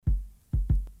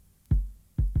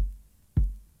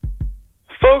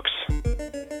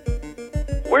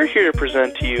we're here to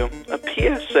present to you a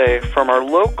PSA from our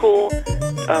local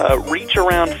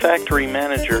reach-around factory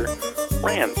manager,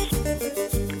 Rance.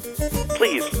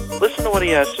 Please, listen to what he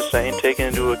has to say and take it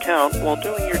into account while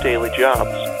doing your daily jobs.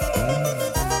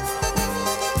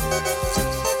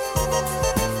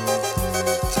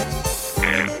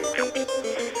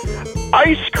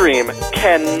 Ice cream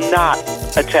cannot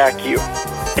attack you.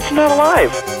 It's not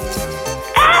alive.